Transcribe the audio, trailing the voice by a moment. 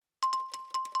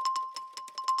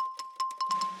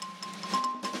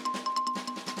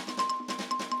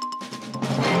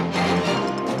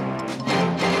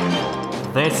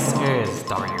This is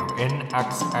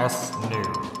WNXS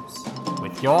News,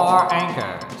 with your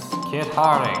anchors, Kit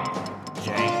Harding,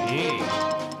 Jane E,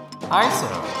 ISO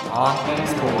on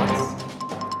esports,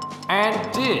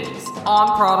 and Diz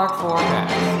on product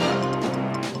forecast.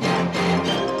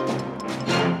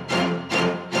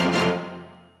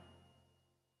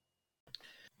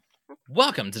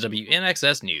 Welcome to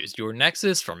WNXS News, your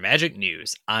nexus for Magic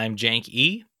News. I'm Jank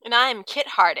E. And I'm Kit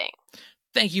Harding.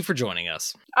 Thank you for joining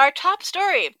us. Our top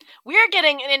story. We're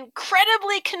getting an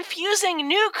incredibly confusing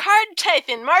new card type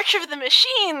in March of the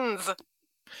Machines.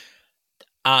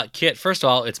 Kit, first of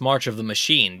all, it's March of the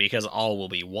Machine because all will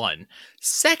be one.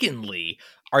 Secondly,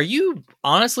 are you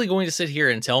honestly going to sit here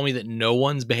and tell me that no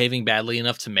one's behaving badly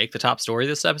enough to make the top story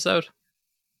this episode?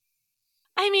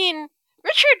 I mean,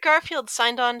 Richard Garfield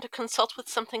signed on to consult with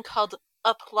something called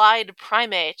Applied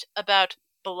Primate about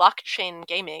blockchain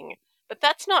gaming, but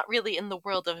that's not really in the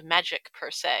world of magic per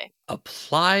se.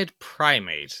 Applied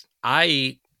Primate.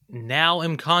 I now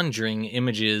am conjuring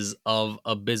images of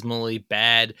abysmally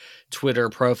bad Twitter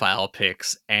profile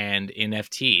pics and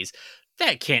NFTs.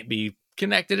 That can't be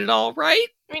connected at all, right?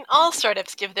 I mean, all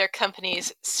startups give their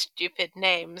companies stupid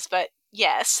names, but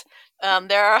yes,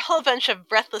 there are a whole bunch of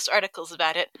breathless articles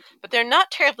about it, but they're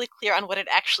not terribly clear on what it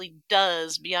actually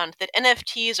does beyond that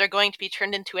NFTs are going to be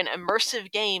turned into an immersive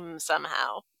game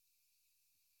somehow.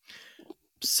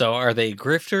 So are they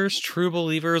grifters, true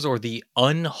believers, or the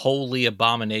unholy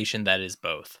abomination that is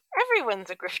both?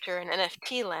 Everyone's a grifter in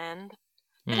NFT land.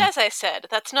 But as I said,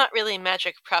 that's not really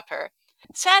magic proper.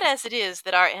 Sad as it is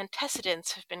that our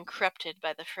antecedents have been corrupted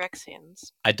by the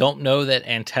Phyrexians. I don't know that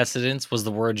antecedents was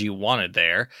the word you wanted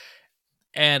there.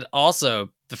 And also,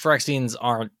 the Phyrexians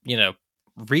aren't,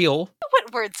 real.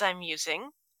 What words I'm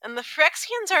using, and the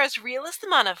Phyrexians are as real as the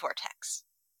mana vortex.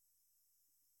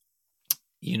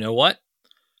 You know what?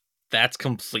 That's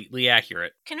completely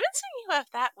accurate. Convincing you of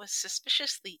that was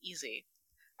suspiciously easy.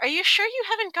 Are you sure you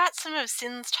haven't got some of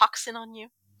Sin's toxin on you?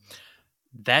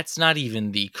 That's not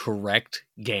even the correct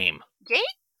game. Gate?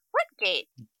 What gate?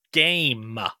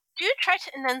 Game. Do try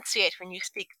to enunciate when you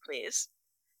speak, please.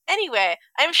 Anyway,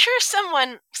 I'm sure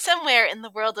someone, somewhere in the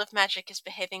world of magic is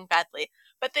behaving badly,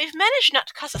 but they've managed not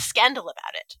to cause a scandal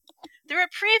about it. The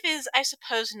reprieve is, I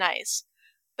suppose, nice,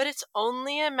 but it's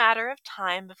only a matter of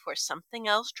time before something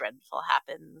else dreadful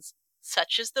happens.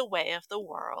 Such is the way of the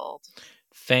world.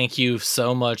 Thank you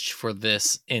so much for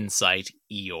this insight,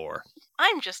 Eeyore.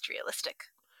 I'm just realistic.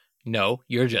 No,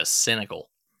 you're just cynical.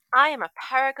 I am a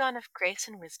paragon of grace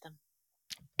and wisdom.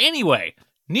 Anyway,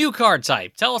 new card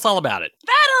type. Tell us all about it.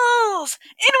 Battles!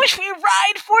 In which we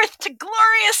ride forth to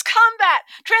glorious combat,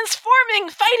 transforming,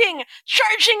 fighting,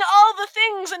 charging all the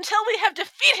things until we have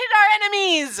defeated our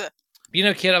enemies! You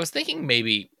know, kid, I was thinking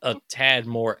maybe a tad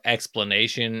more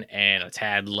explanation and a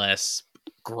tad less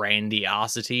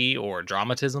grandiosity or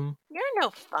dramatism. You're no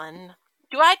fun.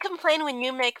 Do I complain when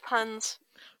you make puns?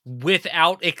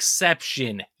 Without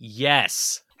exception,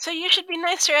 yes. So you should be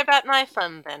nicer about my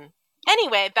fun, then.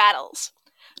 Anyway, battles.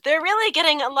 They're really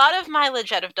getting a lot of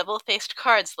mileage out of double-faced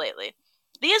cards lately.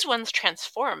 These ones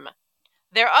transform.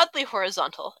 They're oddly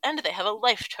horizontal, and they have a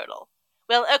life total.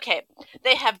 Well, okay,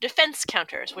 they have defense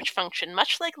counters, which function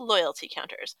much like loyalty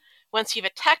counters. Once you've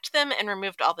attacked them and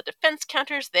removed all the defense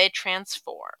counters, they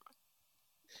transform.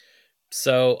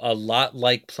 So, a lot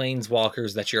like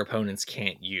planeswalkers that your opponents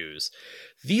can't use.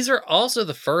 These are also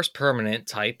the first permanent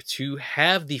type to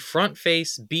have the front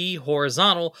face be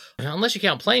horizontal, unless you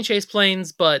count plane chase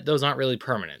planes, but those aren't really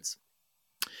permanents.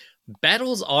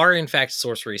 Battles are, in fact,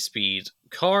 sorcery speed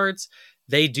cards.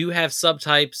 They do have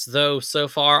subtypes, though so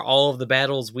far all of the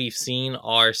battles we've seen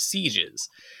are sieges.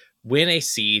 When a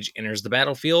siege enters the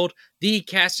battlefield, the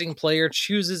casting player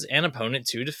chooses an opponent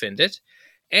to defend it,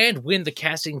 and when the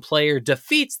casting player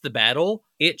defeats the battle,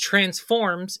 it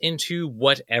transforms into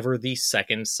whatever the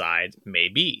second side may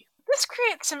be. This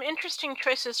creates some interesting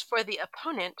choices for the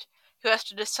opponent, who has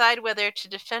to decide whether to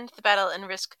defend the battle and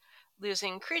risk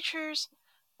losing creatures,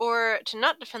 or to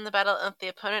not defend the battle and let the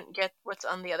opponent get what's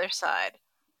on the other side.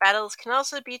 Battles can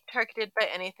also be targeted by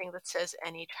anything that says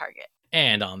any target.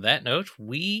 And on that note,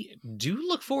 we do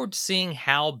look forward to seeing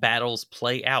how battles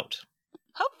play out.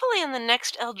 Hopefully in the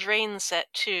next Eldraine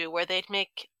set, too, where they'd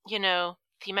make,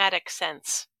 thematic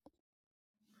sense.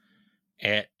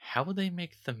 How would they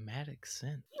make thematic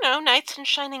sense? Knights in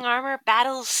shining armor,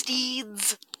 battle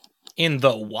steeds. In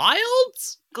the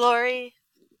wilds? Glory.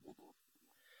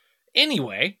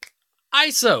 Anyway,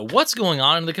 ISO, what's going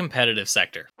on in the competitive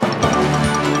sector?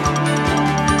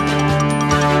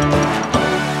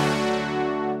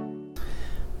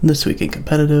 This week in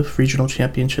competitive, regional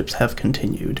championships have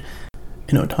continued.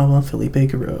 In Ottawa, Felipe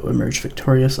Guerrero emerged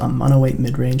victorious on mono-weight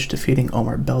mid-range, defeating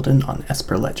Omar Belden on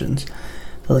Esper Legends.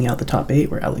 Filling out the top 8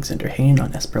 were Alexander Hayne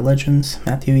on Esper Legends,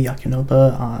 Matthew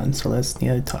Yakinova on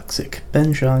Selesnya Toxic,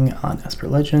 Ben Zhang on Esper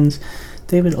Legends,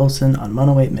 David Olsen on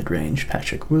Monoweight Midrange,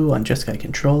 Patrick Wu on Jeskai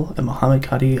Control, and Mohamed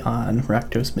Kadi on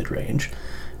Rakdos Midrange.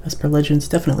 Esper Legends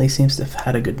definitely seems to have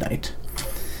had a good night.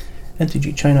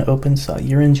 NTG China Open saw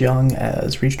Yuren Jiang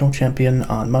as regional champion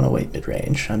on Monoweight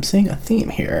Midrange. I'm seeing a theme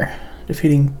here,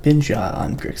 defeating Binja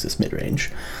on Grixis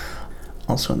Midrange.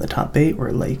 Also in the top 8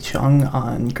 were Lei Qiang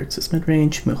on Grixis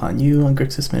Midrange, Muhan Yu on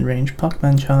Grixis Midrange, Pak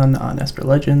Man-chan on Esper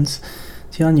Legends,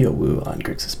 Tian Yo-Wu on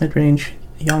Grixis Midrange,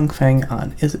 Yang Feng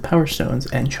on Is It Power Stones,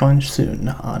 and Chuan Soon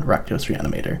on Rakdos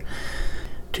Reanimator.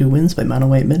 2 wins by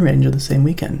Monoweight Midrange of the same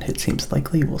weekend. It seems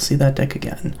likely we'll see that deck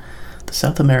again. The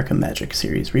South American Magic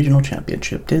Series Regional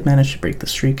Championship did manage to break the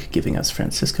streak, giving us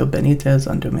Francisco Benitez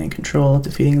on Domain Control,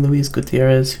 defeating Luis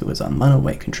Gutierrez, who was on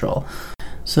Monoweight Control.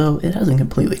 So it hasn't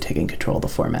completely taken control of the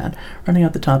format. Running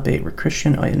out the top 8 were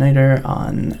Christian Oyeniter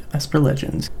on Esper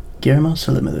Legends, Guillermo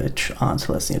Selimovic on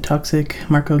Selesnya Toxic,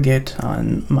 Marco Gate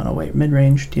on Monoweight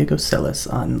Midrange, Diego Celis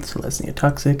on Selesnya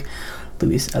Toxic,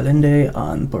 Luis Allende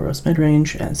on Boros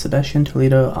Midrange, and Sebastian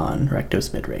Toledo on Rakdos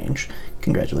Midrange.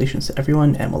 Congratulations to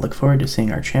everyone, and we'll look forward to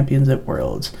seeing our champions at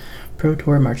Worlds. Pro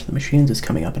Tour March of the Machines is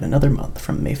coming up in another month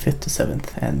from May 5th to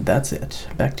 7th, and that's it.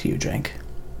 Back to you, Jank.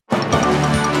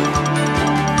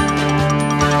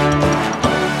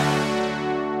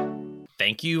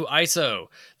 Thank you, ISO.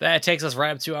 That takes us right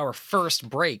up to our first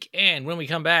break, and when we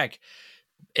come back,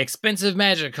 expensive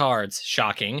Magic cards,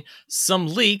 shocking, some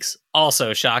leaks,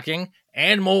 also shocking,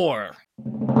 and more.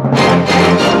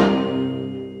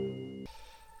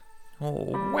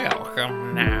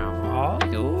 Welcome now, all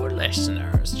you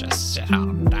listeners. Just sit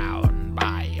on down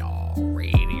by your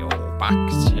radio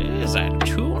boxes and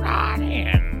tune on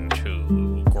in to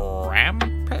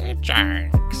Grampy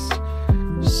Jank's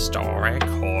Story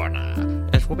Corner.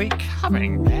 It will be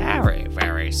coming very,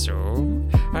 very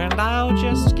soon, and I'll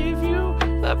just give you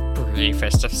the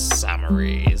briefest of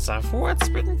summaries of what's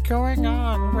been going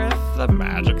on with the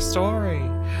Magic story.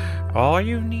 All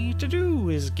you need to do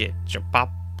is get your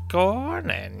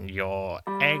popcorn and your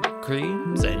egg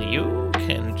creams, and you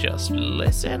can just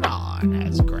listen on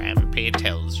as Grampy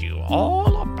tells you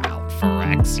all about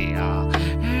Phyrexia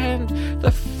and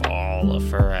the fall of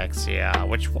Phyrexia,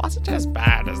 which wasn't as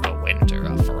bad as the winter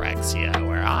of Phyrexia,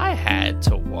 where I had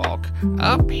to walk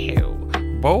uphill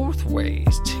both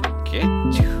ways to get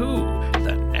to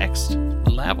the next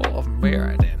level of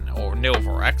Mirrodin, or Nil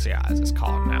Phyrexia as it's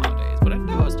called nowadays, but in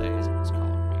those days it was called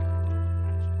Mirrodin.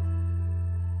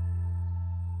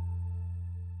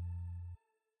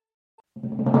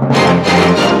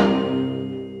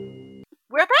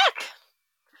 We're back!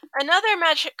 Another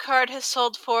Magic card has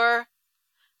sold for,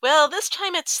 well, this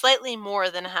time it's slightly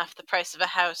more than half the price of a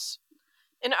house.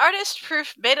 An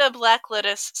artist-proof Beta Black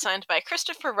Lotus signed by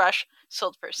Christopher Rush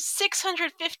sold for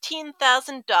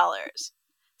 $615,000.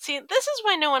 See, this is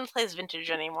why no one plays Vintage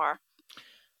anymore.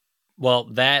 Well,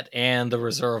 that and the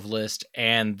reserve list,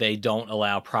 and they don't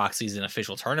allow proxies in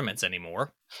official tournaments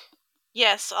anymore.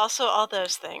 Yes, also all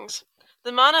those things.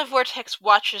 The Mana Vortex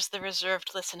watches the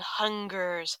reserved list and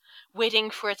hungers, waiting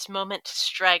for its moment to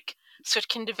strike, so it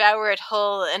can devour it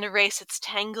whole and erase its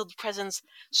tangled presence,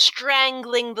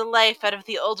 strangling the life out of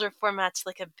the older formats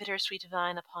like a bittersweet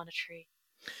vine upon a tree.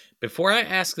 Before I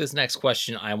ask this next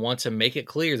question, I want to make it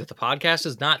clear that the podcast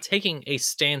is not taking a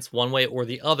stance one way or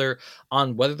the other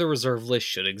on whether the reserve list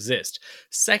should exist.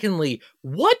 Secondly,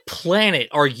 what planet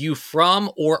are you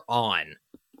from or on?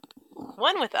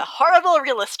 One with a horrible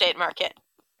real estate market.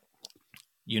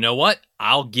 You know what?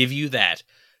 I'll give you that.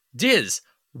 Diz,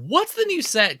 what's the new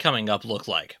set coming up look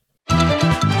like?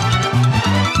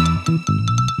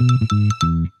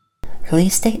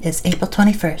 Release date is April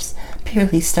 21st.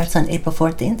 Pre-release starts on April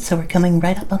 14th, so we're coming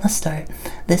right up on the start.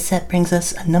 This set brings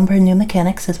us a number of new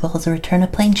mechanics as well as a return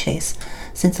of Plane Chase.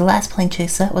 Since the last Plane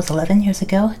Chase set was 11 years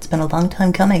ago, it's been a long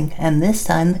time coming, and this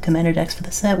time the commander decks for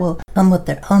the set will come with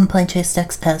their own Plane Chase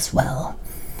decks as well.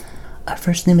 Our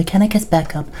first new mechanic is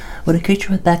Backup. When a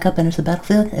creature with Backup enters the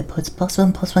battlefield, it puts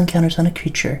 +1/+1 counters on a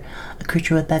creature. A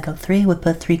creature with Backup 3 would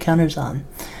put 3 counters on.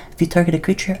 If you target a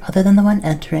creature other than the one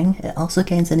entering, it also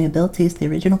gains any abilities the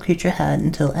original creature had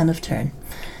until end of turn.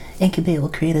 Incubate will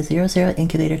create a 0/0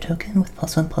 incubator token with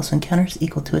 +1/+1 counters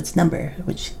equal to its number,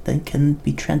 which then can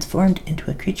be transformed into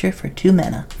a creature for 2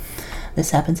 mana. This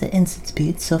happens at instant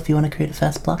speed, so if you want to create a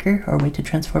fast blocker or wait to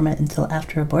transform it until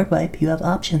after a board wipe, you have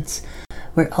options.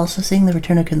 We're also seeing the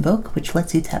return of Convoke, which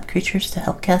lets you tap creatures to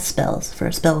help cast spells. For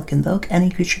a spell with Convoke,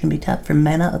 any creature can be tapped for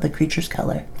mana of the creature's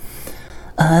color.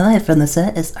 A highlight from the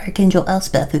set is Archangel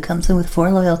Elspeth, who comes in with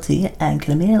 4 loyalty and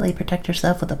can immediately protect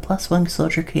herself with a +1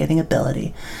 soldier creating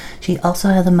ability. She also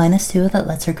has a -2 that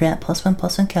lets her grant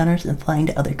 +1/+1 counters and flying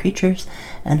to other creatures,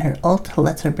 and her ult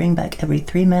lets her bring back every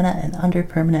 3 mana and under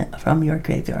permanent from your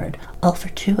graveyard. All for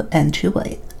 2 and 2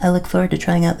 white. I look forward to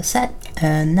trying out the set,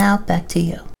 and now back to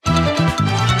you.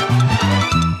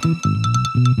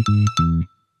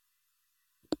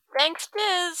 Thanks,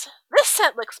 Diz. This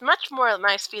set looks much more at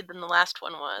my speed than the last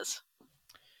one was.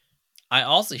 I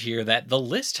also hear that the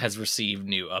list has received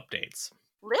new updates.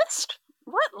 List?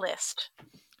 What list?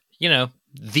 You know,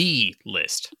 the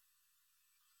list.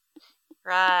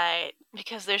 Right,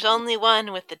 because there's only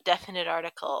one with the definite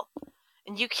article.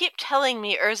 And you keep telling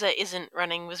me Urza isn't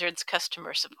running Wizards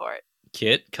customer support.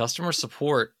 Kit, customer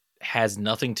support has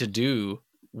nothing to do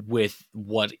with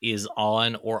what is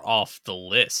on or off the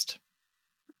list.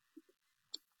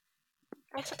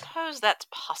 I suppose that's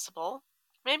possible.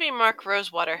 Maybe Mark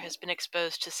Rosewater has been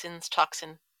exposed to Sin's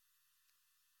toxin.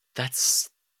 That's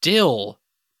still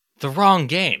the wrong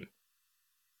game.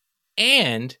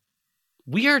 And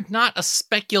we are not a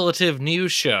speculative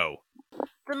news show.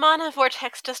 The Mana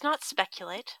Vortex does not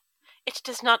speculate. It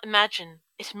does not imagine.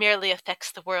 It merely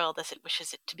affects the world as it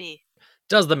wishes it to be.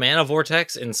 Does the Mana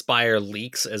Vortex inspire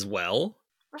leaks as well?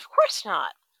 Of course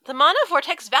not. The Mana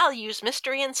Vortex values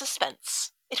mystery and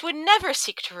suspense. It would never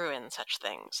seek to ruin such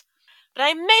things. But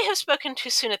I may have spoken too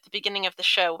soon at the beginning of the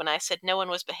show when I said no one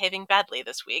was behaving badly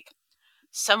this week.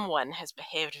 Someone has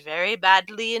behaved very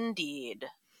badly indeed.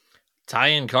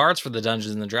 Tie-in cards for the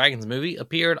Dungeons & Dragons movie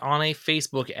appeared on a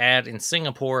Facebook ad in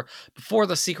Singapore before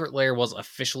the secret lair was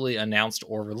officially announced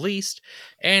or released,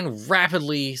 and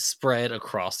rapidly spread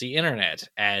across the internet,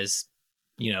 as,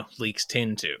 leaks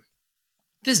tend to.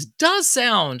 This does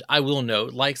sound, I will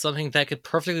note, like something that could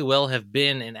perfectly well have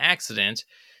been an accident,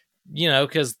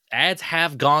 because ads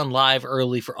have gone live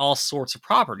early for all sorts of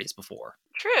properties before.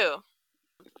 True.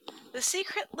 The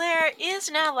secret lair is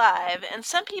now live, and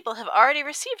some people have already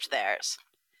received theirs.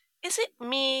 Is it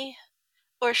me,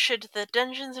 or should the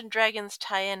Dungeons & Dragons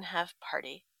tie-in have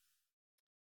party?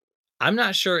 I'm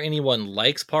not sure anyone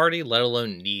likes party, let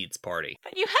alone needs party.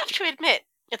 But you have to admit,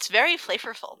 it's very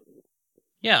flavorful.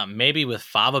 Yeah, maybe with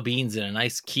fava beans and a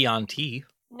nice Chianti.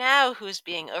 Now who's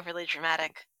being overly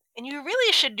dramatic? And you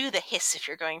really should do the hiss if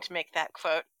you're going to make that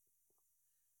quote.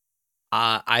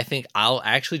 I think I'll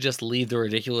actually just leave the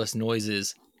ridiculous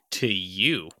noises to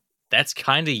you. That's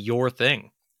kind of your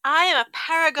thing. I am a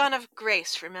paragon of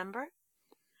grace, remember?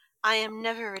 I am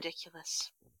never ridiculous.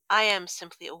 I am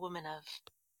simply a woman of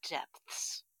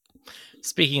depths.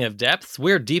 Speaking of depths,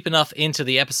 we're deep enough into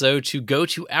the episode to go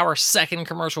to our second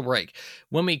commercial break.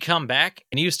 When we come back,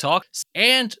 news talk,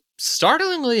 and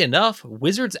startlingly enough,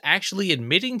 Wizards actually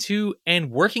admitting to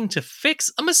and working to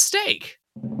fix a mistake.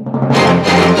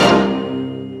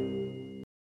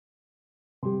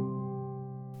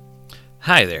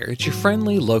 Hi there, it's your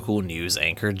friendly local news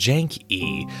anchor, Jank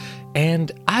E,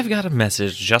 and I've got a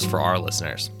message just for our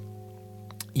listeners.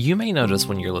 You may notice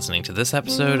when you're listening to this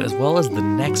episode, as well as the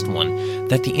next one,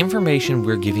 that the information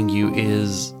we're giving you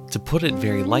is, to put it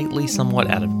very lightly, somewhat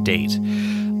out of date.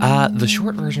 The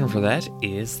short version for that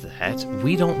is that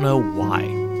we don't know why.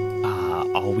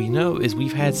 All we know is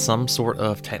we've had some sort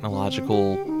of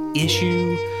technological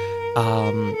issue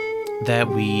that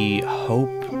we hope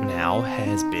now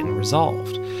has been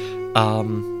resolved.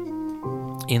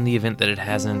 In the event that it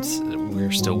hasn't,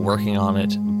 we're still working on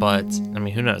it, but,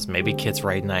 who knows, maybe Kit's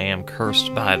right and I am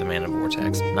cursed by the Mana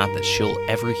Vortex. Not that she'll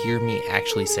ever hear me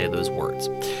actually say those words.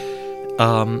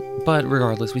 But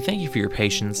regardless, we thank you for your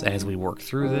patience as we work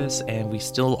through this, and we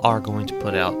still are going to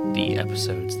put out the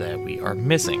episodes that we are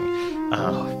missing.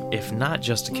 If not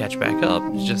just to catch back up,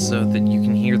 just so that you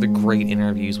can hear the great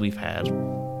interviews we've had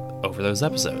over those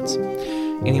episodes.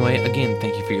 Anyway, again,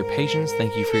 thank you for your patience,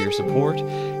 thank you for your support,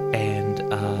 and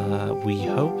we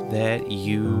hope that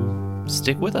you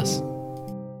stick with us.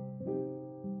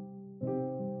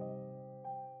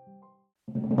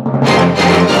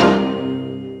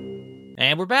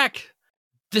 And we're back.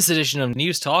 This edition of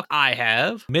News Talk, I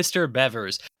have Mr.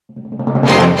 Bevers.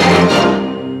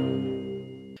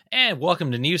 And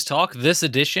welcome to News Talk. This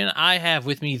edition, I have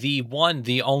with me the one,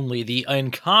 the only, the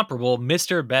incomparable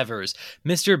Mr. Bevers.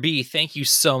 Mr. B, thank you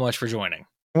so much for joining.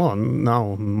 Well,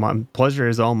 no, my pleasure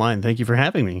is all mine. Thank you for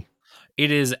having me. It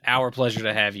is our pleasure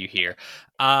to have you here.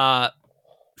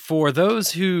 For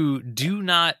those who do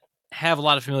not have a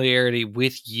lot of familiarity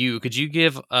with you, could you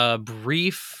give a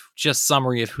brief just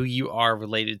summary of who you are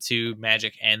related to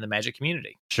Magic and the Magic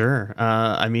community? Sure.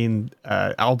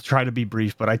 I'll try to be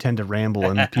brief, but I tend to ramble,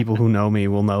 and people who know me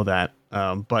will know that.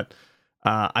 But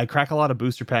I crack a lot of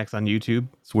booster packs on YouTube.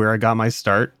 It's where I got my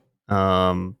start.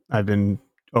 I've been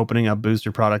opening up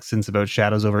booster products since about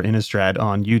Shadows over Innistrad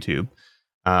on YouTube.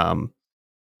 Um,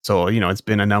 so, it's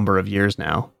been a number of years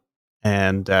now.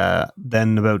 And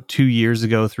then about 2 years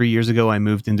ago, 3 years ago, I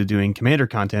moved into doing Commander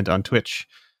content on Twitch,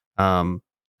 um,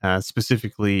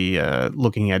 specifically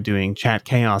looking at doing Chat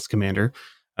Chaos Commander,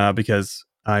 because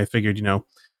I figured,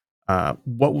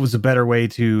 what was a better way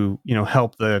to,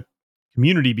 help the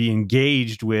community be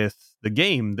engaged with the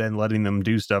game than letting them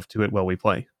do stuff to it while we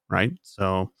play, right?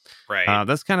 So Right.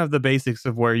 that's kind of the basics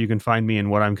of where you can find me and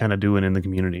what I'm kind of doing in the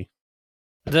community.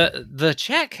 The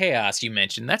chat chaos you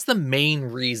mentioned, that's the main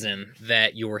reason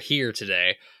that you're here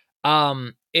today.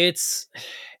 It's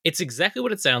exactly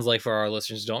what it sounds like for our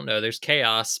listeners who don't know. There's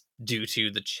chaos due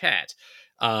to the chat.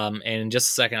 And in just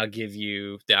a second, I'll give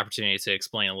you the opportunity to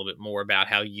explain a little bit more about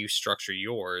how you structure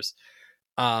yours.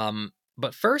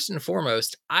 But first and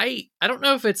foremost, I don't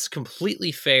know if it's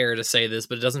completely fair to say this,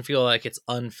 but it doesn't feel like it's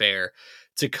unfair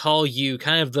to call you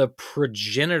kind of the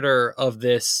progenitor of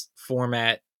this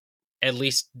format, at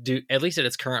least at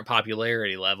its current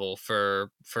popularity level for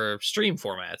stream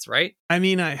formats, right? I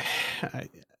mean,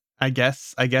 I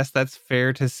guess that's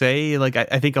fair to say. Like,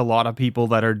 I think a lot of people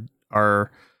that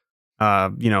are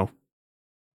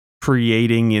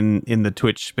creating in the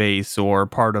Twitch space or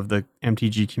part of the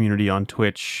MTG community on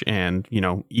Twitch and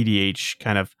EDH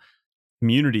kind of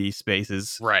community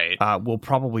spaces, Right. will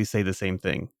probably say the same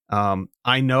thing.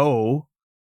 I know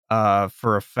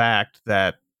for a fact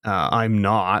that I'm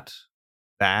not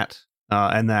that,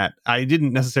 and that I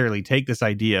didn't necessarily take this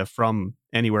idea from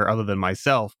anywhere other than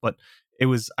myself, but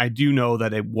I do know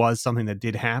that it was something that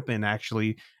did happen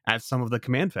actually at some of the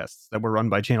command fests that were run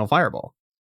by Channel Fireball.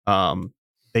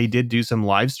 They did do some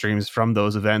live streams from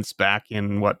those events back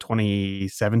in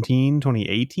 2017,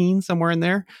 2018, somewhere in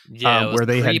there, Yeah, where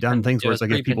they had done things it where was it's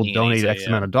like if people pre-Panini, donate so X yeah.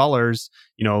 amount of dollars,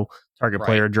 target Right.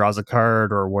 player draws a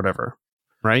card or whatever.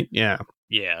 Right? Yeah.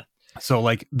 Yeah. So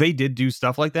like they did do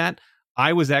stuff like that.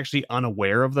 I was actually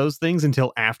unaware of those things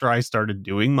until after I started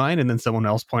doing mine, and then someone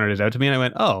else pointed it out to me, and I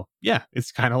went, "Oh, yeah,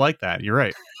 it's kind of like that. You're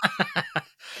right."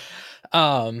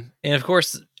 And of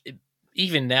course,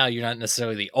 even now, you're not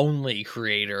necessarily the only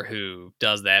creator who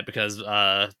does that, because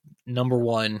number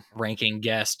one ranking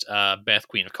guest, Beth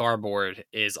Queen of Cardboard,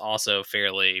 is also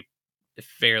fairly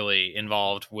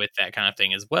involved with that kind of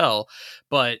thing as well.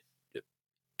 But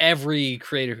every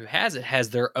creator who has it has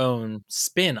their own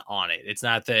spin on it. It's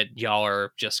not that y'all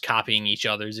are just copying each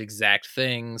other's exact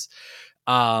things.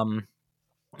 And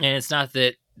it's not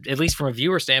that, at least from a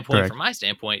viewer standpoint, Correct. from my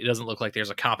standpoint, it doesn't look like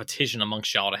there's a competition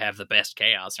amongst y'all to have the best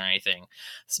chaos or anything.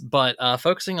 But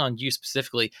focusing on you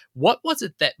specifically, what was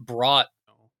it that brought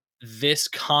this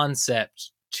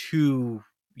concept to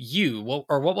you? What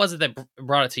was it that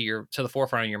brought it to the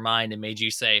forefront of your mind and made you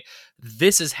say,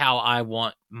 this is how I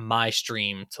want my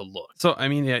stream to look? So, I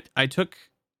mean, I took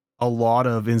a lot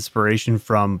of inspiration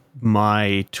from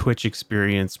my Twitch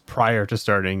experience prior to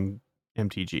starting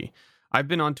MTG. I've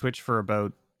been on Twitch for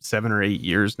about 7 or 8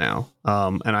 years now,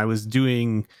 and I was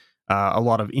doing a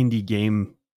lot of indie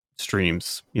game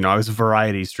streams. I was a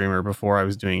variety streamer before I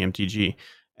was doing MTG,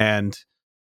 and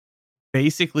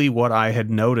basically what I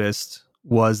had noticed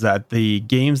was that the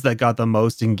games that got the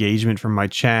most engagement from my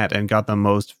chat and got the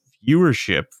most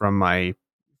viewership from my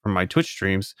Twitch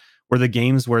streams were the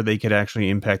games where they could actually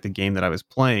impact the game that I was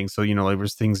playing. So, there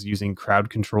was things using crowd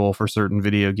control for certain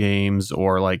video games,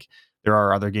 or like there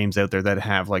are other games out there that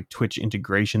have like Twitch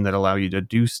integration that allow you to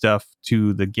do stuff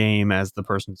to the game as the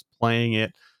person's playing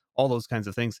it, all those kinds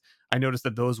of things. I noticed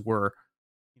that those were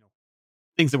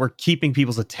things that were keeping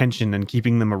people's attention and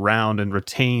keeping them around and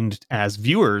retained as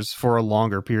viewers for a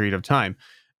longer period of time.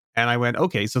 And I went,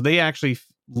 okay, so they actually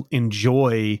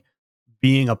enjoy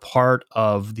being a part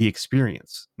of the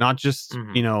experience, not just,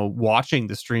 watching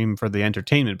the stream for the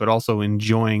entertainment, but also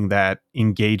enjoying that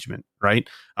engagement, right?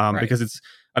 Right. Because it's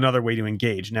another way to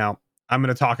engage. Now, I'm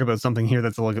going to talk about something here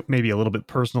that's maybe a little bit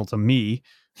personal to me.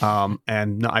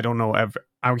 And I don't know,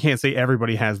 I can't say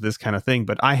everybody has this kind of thing,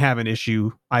 but I have an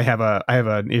issue. I have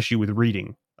an issue with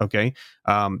reading. Okay.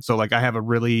 So like I have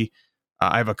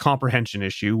a comprehension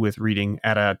issue with reading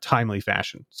at a timely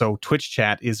fashion. So Twitch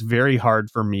chat is very hard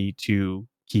for me to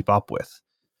keep up with.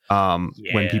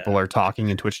 When people are talking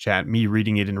in Twitch chat, me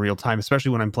reading it in real time,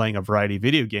 especially when I'm playing a variety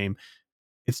video game,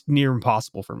 it's near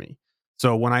impossible for me.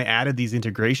 So when I added these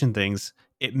integration things,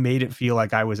 it made it feel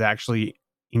like I was actually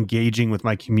engaging with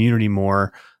my community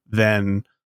more than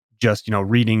just,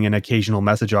 reading an occasional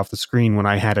message off the screen when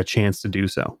I had a chance to do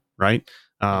so. Right.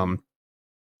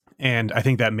 And I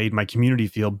think that made my community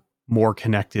feel more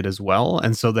connected as well.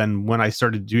 And so then when I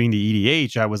started doing the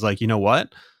EDH, I was like, you know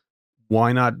what?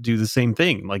 Why not do the same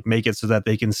thing? Like make it so that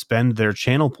they can spend their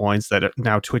channel points that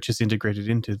now Twitch is integrated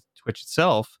into Twitch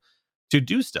itself to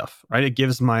do stuff, right? It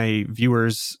gives my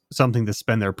viewers something to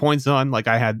spend their points on. Like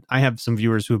I have some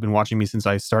viewers who have been watching me since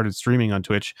I started streaming on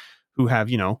Twitch who have,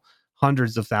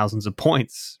 hundreds of thousands of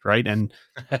points, right? And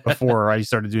before I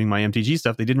started doing my MTG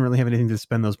stuff, they didn't really have anything to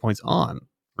spend those points on,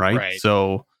 right? Right.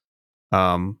 So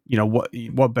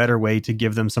what better way to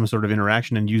give them some sort of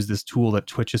interaction and use this tool that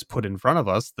Twitch has put in front of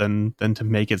us than to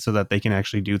make it so that they can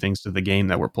actually do things to the game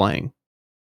that we're playing.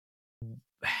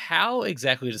 How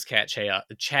exactly does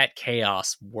chat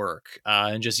chaos work?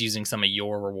 And just using some of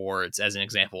your rewards as an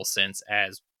example, since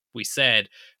as we said,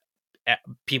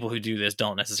 people who do this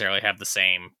don't necessarily have the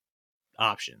same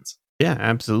options. Yeah,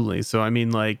 absolutely. So I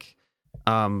mean, like,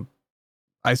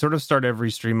 I sort of start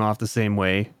every stream off the same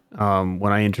way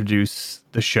when I introduce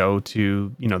the show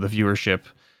to the viewership,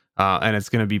 and it's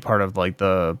going to be part of like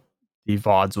the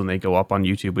VODs when they go up on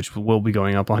YouTube, which will be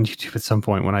going up on YouTube at some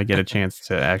point when I get a chance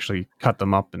to actually cut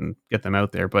them up and get them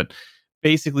out there. But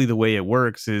basically, the way it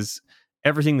works is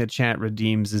everything that chat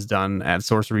redeems is done at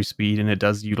sorcery speed, and it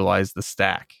does utilize the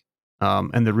stack.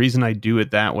 And the reason I do it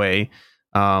that way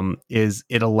is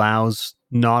it allows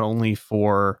not only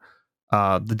for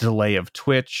the delay of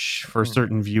Twitch for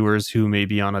certain viewers who may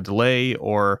be on a delay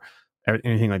or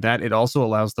anything like that. It also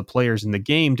allows the players in the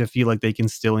game to feel like they can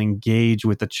still engage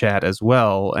with the chat as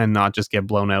well and not just get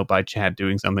blown out by chat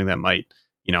doing something that might,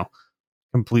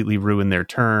 completely ruin their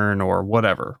turn or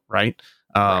whatever, right?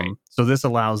 Right. So this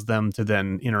allows them to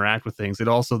then interact with things. It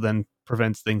also then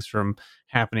prevents things from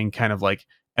happening kind of like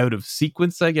out of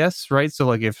sequence, I guess, right? So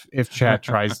like if chat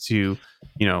tries to,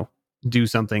 do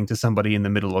something to somebody in the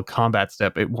middle of a combat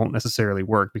step, it won't necessarily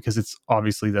work because it's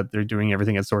obviously that they're doing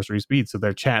everything at sorcery speed. So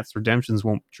their chat's redemptions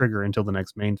won't trigger until the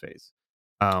next main phase.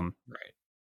 Right.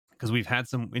 Because we've had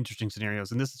some interesting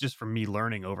scenarios, and this is just from me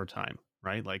learning over time,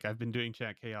 right? Like I've been doing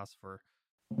chat chaos for.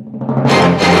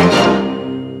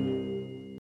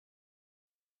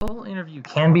 Full interview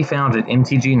can be found at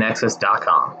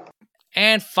mtgnexus.com.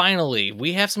 And finally,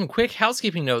 we have some quick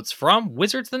housekeeping notes from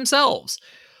Wizards themselves.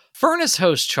 Furnace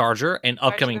Host Charger, an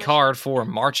upcoming card for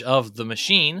March of the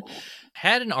Machine,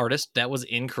 had an artist that was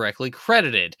incorrectly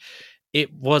credited.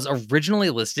 It was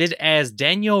originally listed as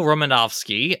Daniel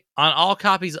Romanovsky on all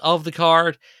copies of the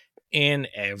card in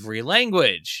every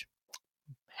language.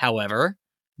 However,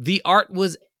 the art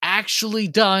was actually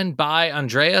done by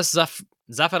Andreas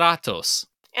Zafaratos.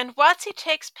 And WotC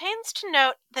takes pains to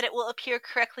note that it will appear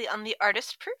correctly on the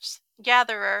artist proofs,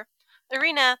 Gatherer,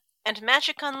 Arena, and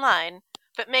Magic Online,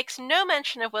 but makes no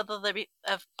mention of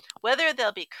whether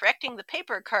they'll be correcting the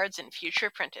paper cards in future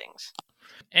printings.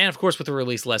 And of course, with the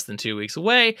release less than 2 weeks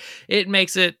away, it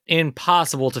makes it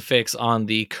impossible to fix on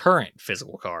the current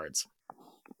physical cards.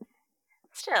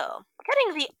 Still,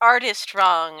 getting the artist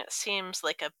wrong seems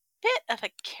like a bit of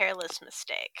a careless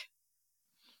mistake.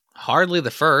 Hardly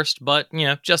the first, but,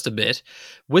 just a bit.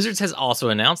 Wizards has also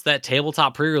announced that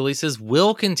tabletop pre-releases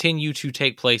will continue to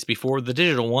take place before the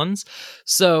digital ones.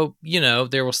 So,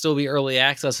 there will still be early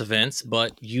access events,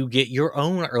 but you get your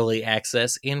own early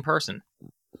access in person.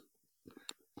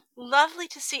 Lovely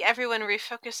to see everyone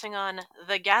refocusing on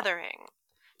The Gathering.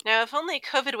 Now, if only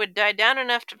COVID would die down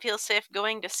enough to feel safe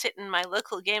going to sit in my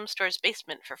local game store's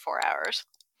basement for 4 hours.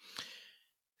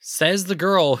 Says the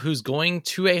girl who's going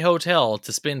to a hotel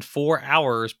to spend 4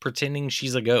 hours pretending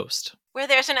she's a ghost. Where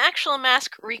there's an actual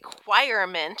mask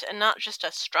requirement and not just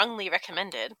a strongly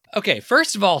recommended. Okay,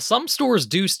 first of all, some stores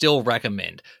do still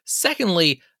recommend.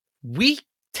 Secondly, we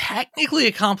technically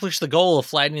accomplished the goal of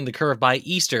flattening the curve by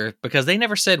Easter because they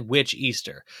never said which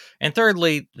Easter. And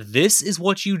thirdly, this is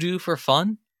what you do for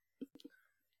fun?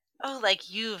 Oh, like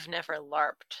you've never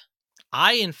LARPed.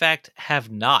 I, in fact, have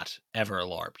not ever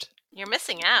LARPed. You're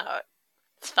missing out.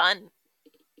 It's fun.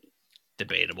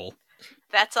 Debatable.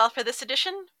 That's all for this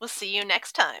edition. We'll see you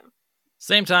next time.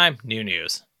 Same time, new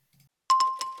news.